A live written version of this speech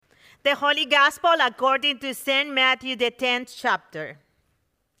The Holy Gospel according to St. Matthew, the 10th chapter.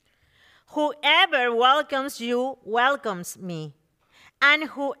 Whoever welcomes you welcomes me, and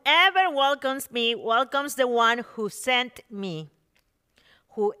whoever welcomes me welcomes the one who sent me.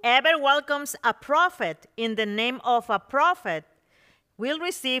 Whoever welcomes a prophet in the name of a prophet will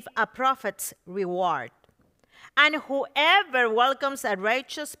receive a prophet's reward. And whoever welcomes a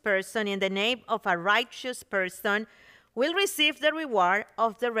righteous person in the name of a righteous person will receive the reward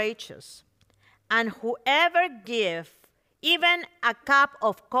of the righteous. And whoever gives even a cup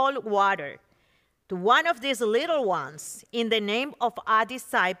of cold water to one of these little ones in the name of a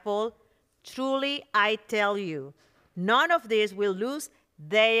disciple, truly I tell you, none of these will lose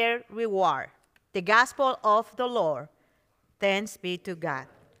their reward. The gospel of the Lord. Thanks be to God.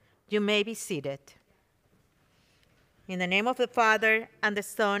 You may be seated. In the name of the Father, and the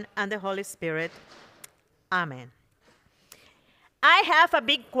Son, and the Holy Spirit. Amen. I have a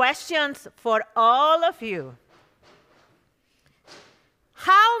big question for all of you.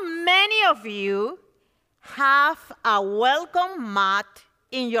 How many of you have a welcome mat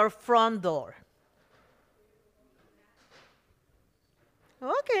in your front door?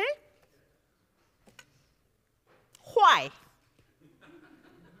 Okay. Why?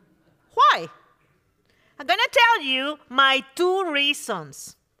 Why? I'm going to tell you my 2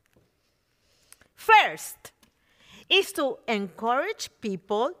 reasons. First, is to encourage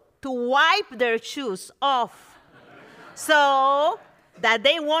people to wipe their shoes off so that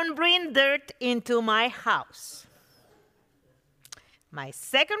they won't bring dirt into my house. My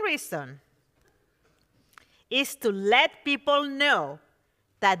second reason is to let people know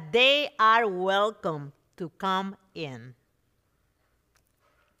that they are welcome to come in.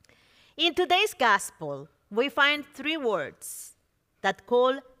 In today's gospel, we find 3 words that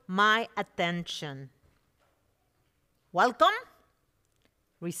call my attention. Welcome,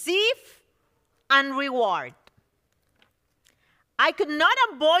 receive, and reward. I could not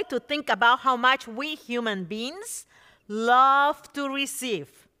avoid to think about how much we human beings love to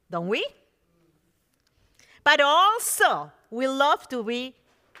receive, don't we? But also, we love to be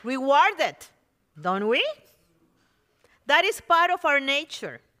rewarded, don't we? That is part of our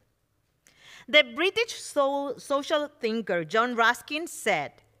nature. The British social thinker John Ruskin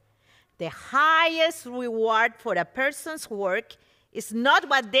said, the highest reward for a person's work is not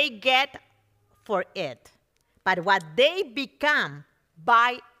what they get for it, but what they become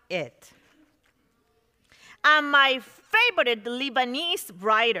by it. And my favorite Lebanese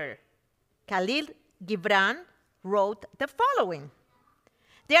writer, Khalil Gibran, wrote the following.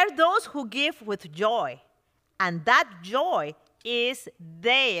 There are those who give with joy, and that joy is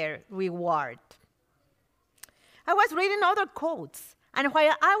their reward. I was reading other quotes, and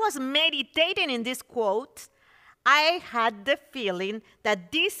while I was meditating in these quotes, I had the feeling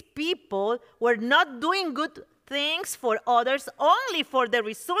that these people were not doing good things for others only for the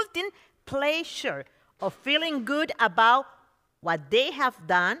resulting pleasure of feeling good about what they have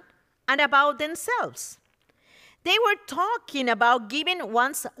done and about themselves. They were talking about giving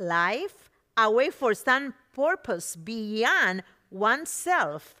one's life away for some purpose beyond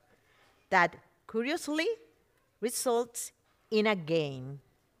oneself that curiously results in a gain.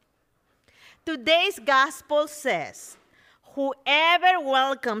 Today's gospel says, whoever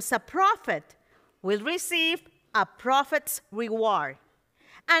welcomes a prophet will receive a prophet's reward,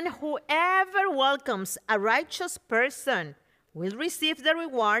 and whoever welcomes a righteous person will receive the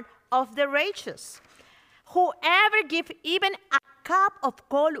reward of the righteous. Whoever gives even a cup of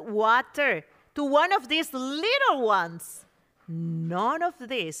cold water to one of these little ones, none of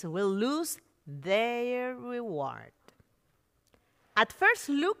these will lose their reward. At first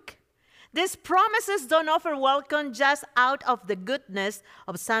look, these promises don't offer welcome just out of the goodness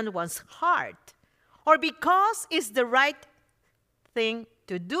of someone's heart, or because it's the right thing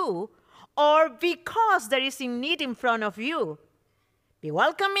to do, or because there is a need in front of you. Be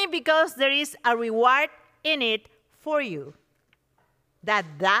welcoming because there is a reward in it for you.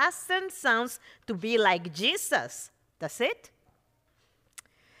 That doesn't sound to be like Jesus, does it?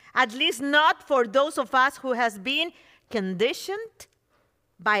 At least not for those of us who has been conditioned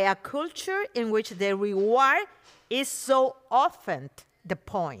by a culture in which the reward is so often the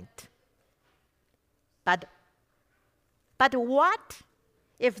point. But what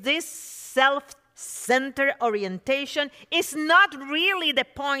if this self-centered orientation is not really the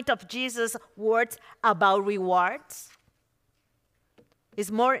point of Jesus' words about rewards?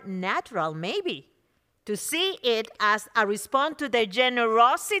 It's more natural, maybe, to see it as a response to the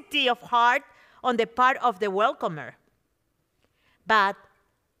generosity of heart on the part of the welcomer. But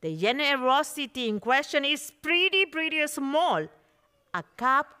the generosity in question is pretty small a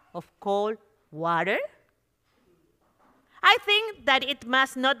cup of cold water? I think that it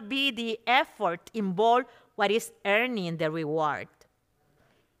must not be the effort involved what is earning the reward.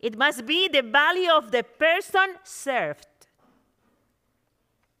 It must be the value of the person served.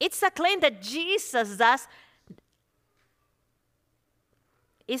 It's a claim that Jesus does.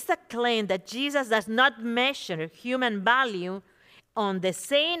 It's a claim that Jesus does not measure human value on the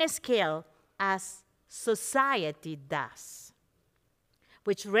same scale as society does.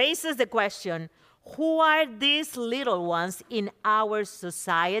 Which raises the question, who are these little ones in our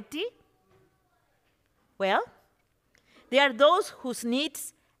society? Well, they are those whose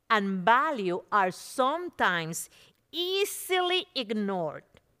needs and value are sometimes easily ignored.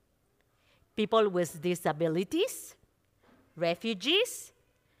 People with disabilities, refugees,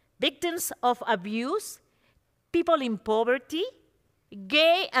 victims of abuse, people in poverty,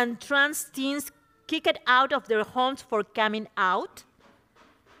 gay and trans teens kicked out of their homes for coming out.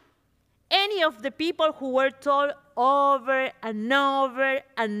 Any of the people who were told over and over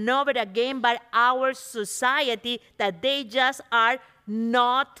and over again by our society that they just are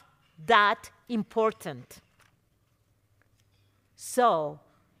not that important. So,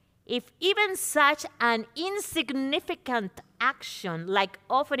 if even such an insignificant action like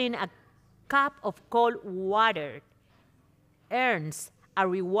offering a cup of cold water earns a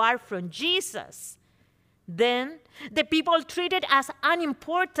reward from Jesus, then the people treated as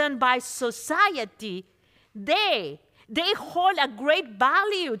unimportant by society, they hold a great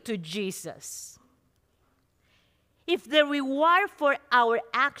value to Jesus. If the reward for our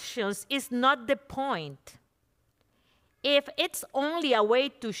actions is not the point, if it's only a way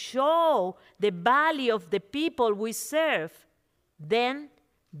to show the value of the people we serve, then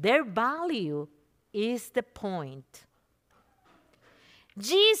their value is the point.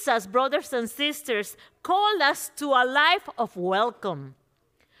 Jesus, brothers and sisters, called us to a life of welcome.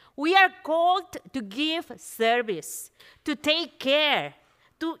 We are called to give service, to take care,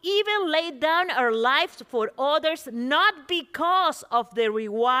 to even lay down our lives for others, not because of the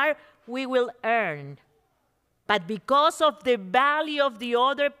reward we will earn, but because of the value of the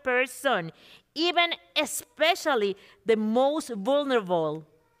other person, even especially the most vulnerable.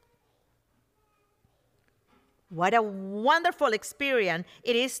 What a wonderful experience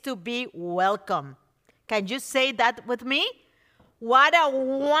it is to be welcome. Can you say that with me? What a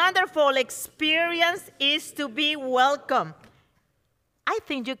wonderful experience is to be welcome. I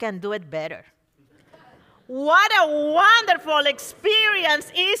think you can do it better. What a wonderful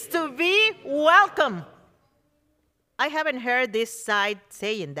experience is to be welcome. I haven't heard this side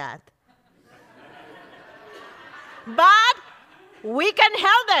saying that. But we can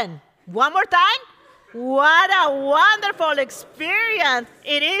help them. One more time. What a wonderful experience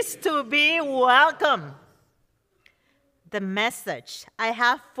it is to be welcome. The message I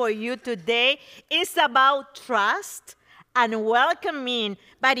have for you today is about trust and welcoming,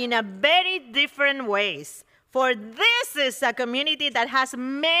 but in a very different ways. For this is a community that has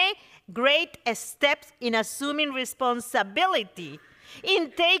made great steps in assuming responsibility,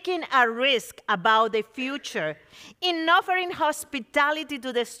 in taking a risk about the future, in offering hospitality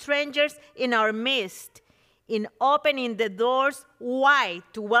to the strangers in our midst, in opening the doors wide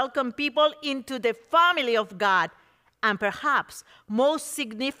to welcome people into the family of God, and perhaps most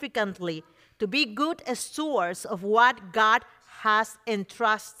significantly, to be good stewards of what God has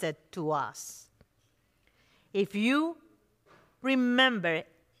entrusted to us. If you remember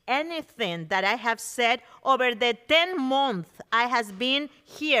anything that I have said over the 10 months I have been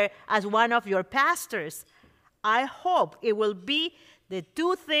here as one of your pastors, I hope it will be the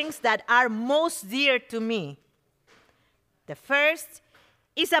two things that are most dear to me. The first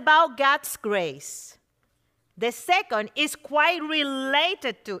is about God's grace. The second is quite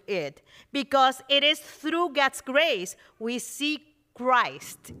related to it because it is through God's grace we see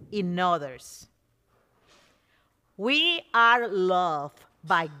Christ in others. We are loved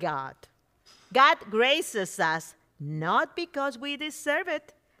by God. God graces us not because we deserve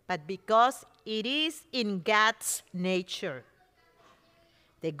it, but because it is in God's nature.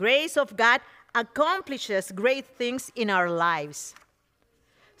 The grace of God accomplishes great things in our lives.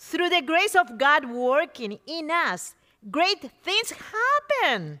 Through the grace of God working in us, great things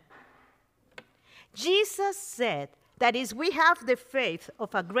happen. Jesus said that if we have the faith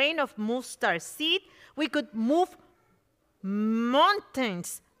of a grain of mustard seed, we could move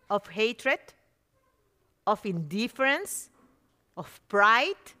mountains of hatred, of indifference, of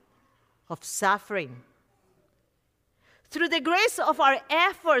pride, of suffering. Through the grace of our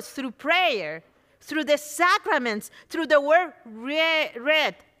efforts through prayer, through the sacraments, through the word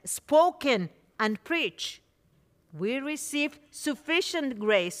read, spoken, and preached, we receive sufficient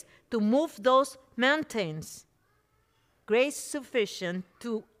grace to move those mountains. Grace sufficient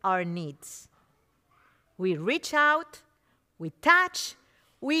to our needs. We reach out, we touch,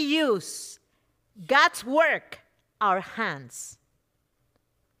 we use God's work, our hands.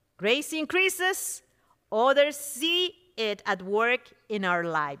 Grace increases, others see it at work in our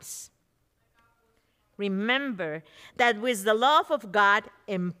lives. Remember that with the love of God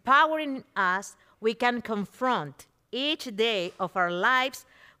empowering us, we can confront each day of our lives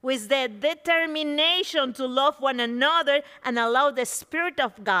with the determination to love one another and allow the Spirit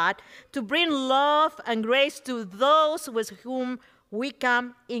of God to bring love and grace to those with whom we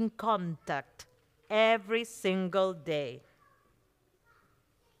come in contact every single day.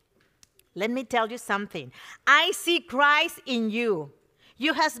 Let me tell you something. I see Christ in you.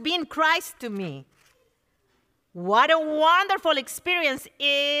 You have been Christ to me. What a wonderful experience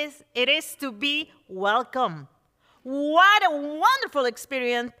it is to be welcome. What a wonderful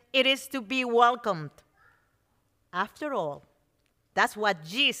experience it is to be welcomed. After all, that's what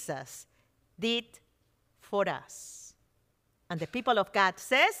Jesus did for us. And the people of God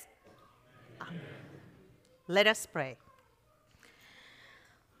says, Amen. Let us pray.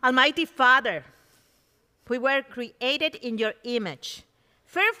 Almighty Father, we were created in your image,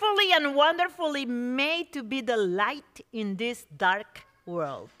 fearfully and wonderfully made to be the light in this dark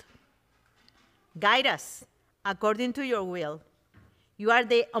world. Guide us according to your will. You are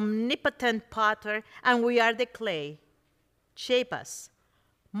the omnipotent potter, and we are the clay. Shape us,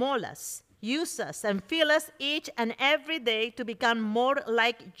 mold us, use us, and fill us each and every day to become more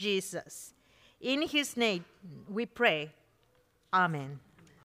like Jesus. In his name we pray. Amen.